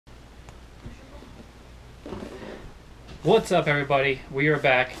What's up, everybody? We are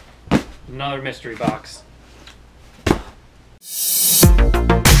back with another mystery box.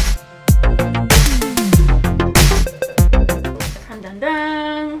 Dun dun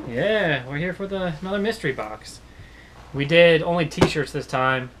dun! Yeah, we're here for another mystery box. We did only t-shirts this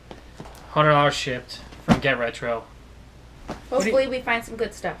time. $100 shipped from Get Retro. Hopefully we find some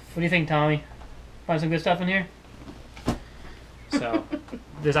good stuff. What do you think, Tommy? Find some good stuff in here? So,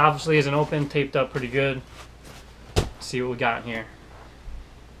 this obviously isn't open, taped up pretty good. Let's see what we got in here.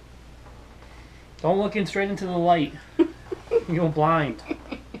 Don't look in straight into the light. You go blind.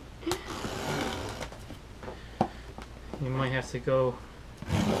 You might have to go.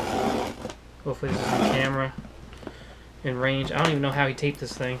 Hopefully this is on camera. In range. I don't even know how he taped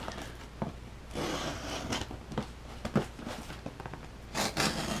this thing.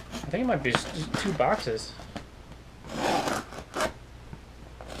 I think it might be just 2 boxes.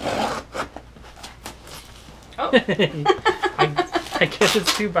 Oh. I guess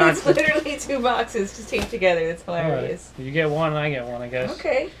it's 2 boxes. It's literally 2 boxes just taped together. That's hilarious. Right. You get one and I get one, I guess.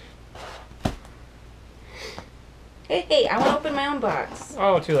 Okay. Hey, I want to open my own box.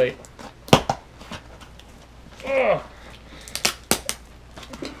 Oh, too late. Ugh.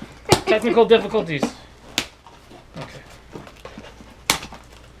 Technical difficulties. Okay.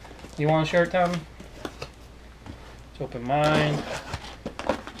 You want a shirt, Tommy? Let's open mine.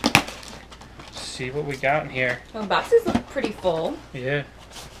 See what we got in here. The boxes look pretty full. Yeah.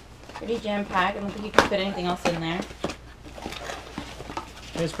 Pretty jam-packed. I don't think you can fit anything else in there.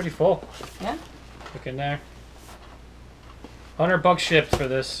 It's pretty full. Yeah? Look in there. $100 shipped for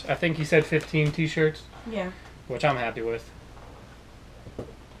this. I think he said 15 t-shirts. Yeah. Which I'm happy with.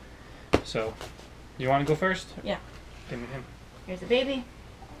 So, you want to go first? Yeah. Give me him. Here's the baby.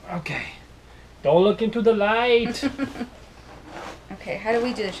 Okay. Don't look into the light. Okay, how do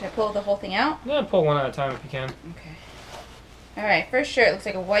we do this? Should I pull the whole thing out? Yeah, pull one at a time if you can. Okay. Alright, first shirt. Looks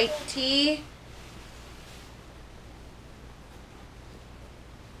like a white tee.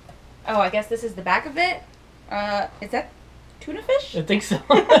 Oh, I guess this is the back of it. Is that tuna fish? I think so.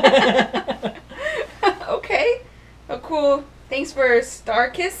 Okay. Oh, cool. Thanks for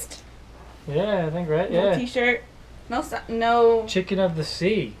Star-Kissed. Yeah, I think right. No Yeah. T-shirt. No. Chicken of the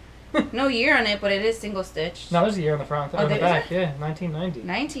Sea. No year on it, but it is single stitch. No, there's a year on the front. Oh, On the there back. is Yeah, 1990.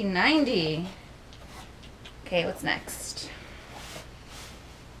 1990. Okay, what's next?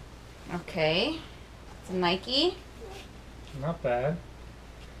 Okay. It's a Nike. Not bad.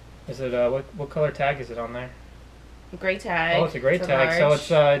 Is it what color tag is it on there? Gray tag. Oh, it's a gray tag. large.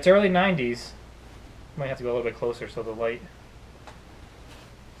 So it's early 90s. Might have to go a little bit closer so the light.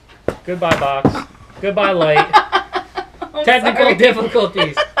 Goodbye box. Goodbye light. I'm Technical sorry.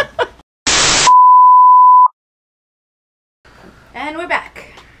 difficulties. And we're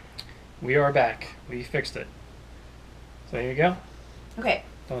back. We are back. We fixed it. So here you go. Okay.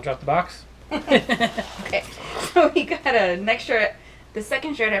 Don't drop the box. Okay. So we got a next shirt. The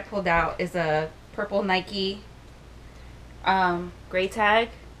second shirt I pulled out is a purple Nike gray tag.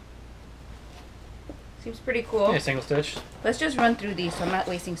 Seems pretty cool. Yeah, single stitch. Let's just run through these so I'm not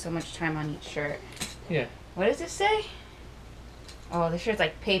wasting so much time on each shirt. Yeah. What does this say? Oh, this shirt's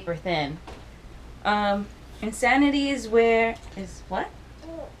like paper thin. Insanity is where is what?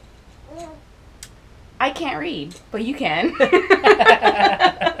 I can't read, but you can.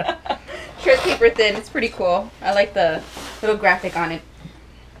 Shirt's paper thin. It's pretty cool. I like the little graphic on it.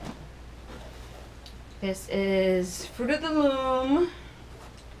 This is Fruit of the Loom.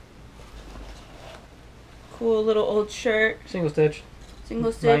 Cool little old shirt. Single stitch.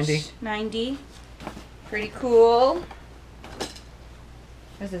 Single stitch. 90. Pretty cool.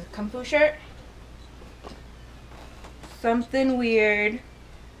 This is a Kung Fu shirt. Something weird.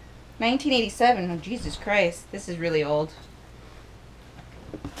 1987. Oh, Jesus Christ. This is really old.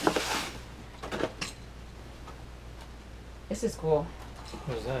 This is cool.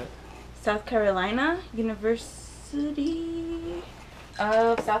 What is that? South Carolina. University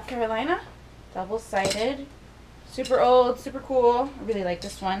of South Carolina. Double-sided. Super old. Super cool. I really like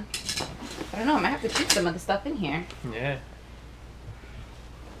this one. I don't know. I might have to keep some of the stuff in here. Yeah.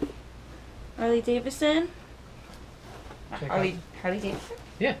 Harley Davidson. Check Harley Davidson?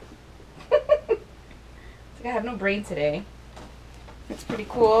 Yeah. It's like I have no brain today. It's pretty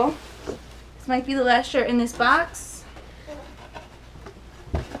cool. This might be the last shirt in this box.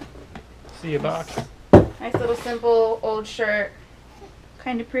 See you, box. Nice little simple old shirt.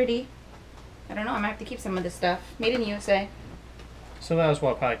 Kind of pretty. I don't know. I might have to keep some of this stuff. Made in USA. So that was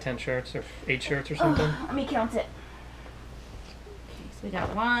what, probably 10 shirts or 8 shirts or something? Let me count it. Okay, so we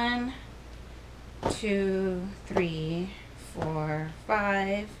got 1, 2, 3, 4,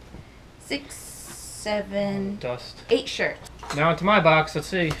 5, 6, 7, Dust. 8 shirts. Now into my box. Let's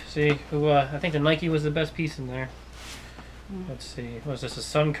see. See who? I think the Nike was the best piece in there. Let's see. What was this? A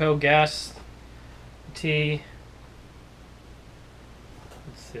Sunco Gas tee.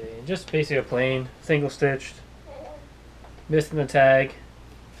 Let's see. Just basically a plain, single stitched. Missing the tag.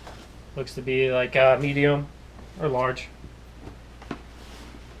 Looks to be like medium or large. And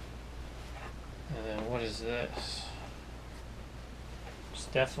then what is this? It's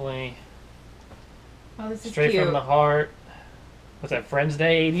definitely Oh, this is straight cute. from the heart. What's that? Friends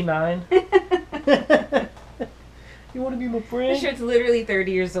Day '89. You want to be my friend? This shirt's literally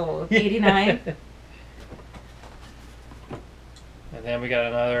 30 years old. 89. And then we got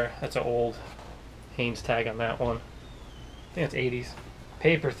another. That's an old Hanes tag on that one. I think it's 80s.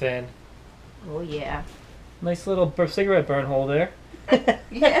 Paper thin. Oh yeah. Nice little cigarette burn hole there.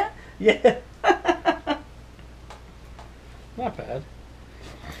 Yeah. Yeah. Not bad.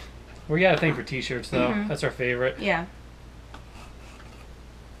 We got a thing for t-shirts though. Mhm. That's our favorite. Yeah.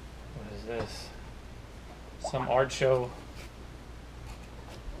 What is this? Some art show.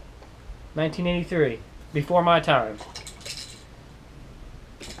 1983. Before my time.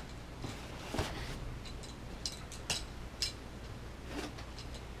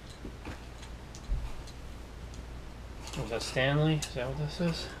 Was that Stanley? Is that what this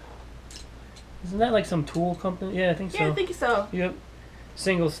is? Isn't that like some tool company? Yeah, I think so. Yeah, I think so. Yep.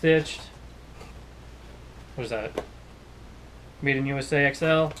 Single stitched. What is that? Made in USA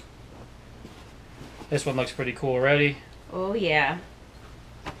XL. This one looks pretty cool already. Oh yeah.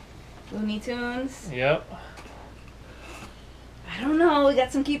 Looney Tunes. Yep. I don't know. We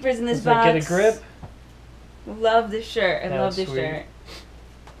got some keepers in this Does box. that get a grip? Love this shirt. I That love was this sweet. shirt.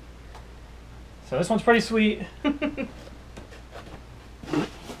 So this one's pretty sweet.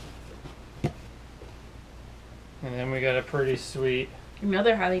 And then we got a pretty sweet,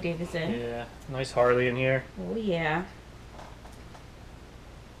 Another Harley Davidson. yeah, nice Harley in here. Oh yeah.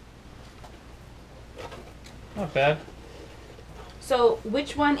 Not bad. So,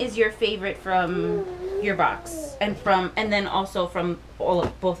 which one is your favorite from your box, and then also from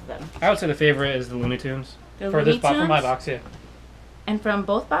both of them? I would say the favorite is the Looney Tunes. The For Looney this box, for my Tunes? box, yeah. And from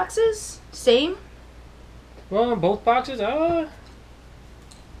both boxes, same. Well, in both boxes,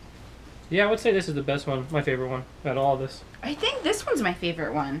 yeah, I would say this is the best one, my favorite one out of all of this. I think this one's my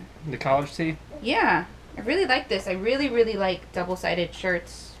favorite one. The college tee. Yeah, I really like this. I really, really like double-sided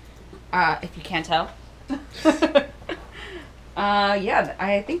shirts. If you can't tell. Yeah,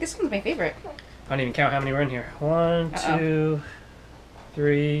 I think this one's my favorite. I don't even count how many were in here. 1, Uh-oh. 2,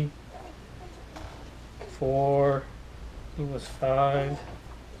 3, 4. I think it was 5.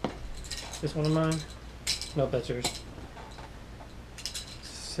 This one of mine? No, that's yours.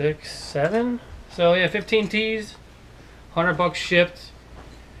 6, 7. So yeah, 15 tees, $100 shipped.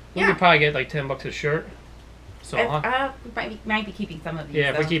 We Yeah. could probably get like $10 a shirt. So We might be keeping some of these.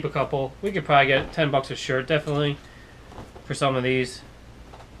 yeah, if we though. keep a couple, we could probably get $10 a shirt definitely for some of these.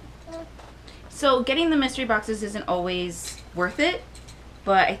 So getting the mystery boxes isn't always worth it,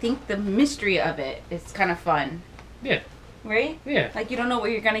 but I think the mystery of it is kind of fun. Yeah, Right? yeah. Like you don't know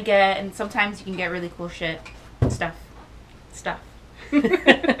what you're gonna get, and sometimes you can get really cool shit. Stuff.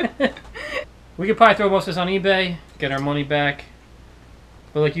 We could probably throw most of this on eBay, get our money back.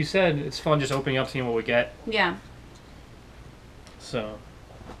 But like you said, it's fun just opening up, seeing what we get. Yeah. So,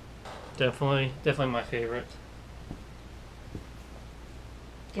 definitely my favorite.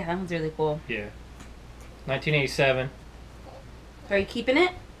 Yeah, that one's really cool. Yeah. 1987. Are you keeping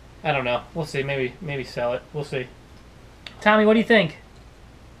it? I don't know. We'll see. Maybe sell it. We'll see. Tommy, what do you think?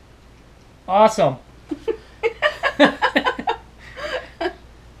 Awesome.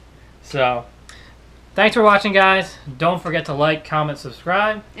 So, thanks for watching, guys. Don't forget to like, comment,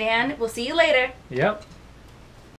 subscribe. And we'll see you later. Yep.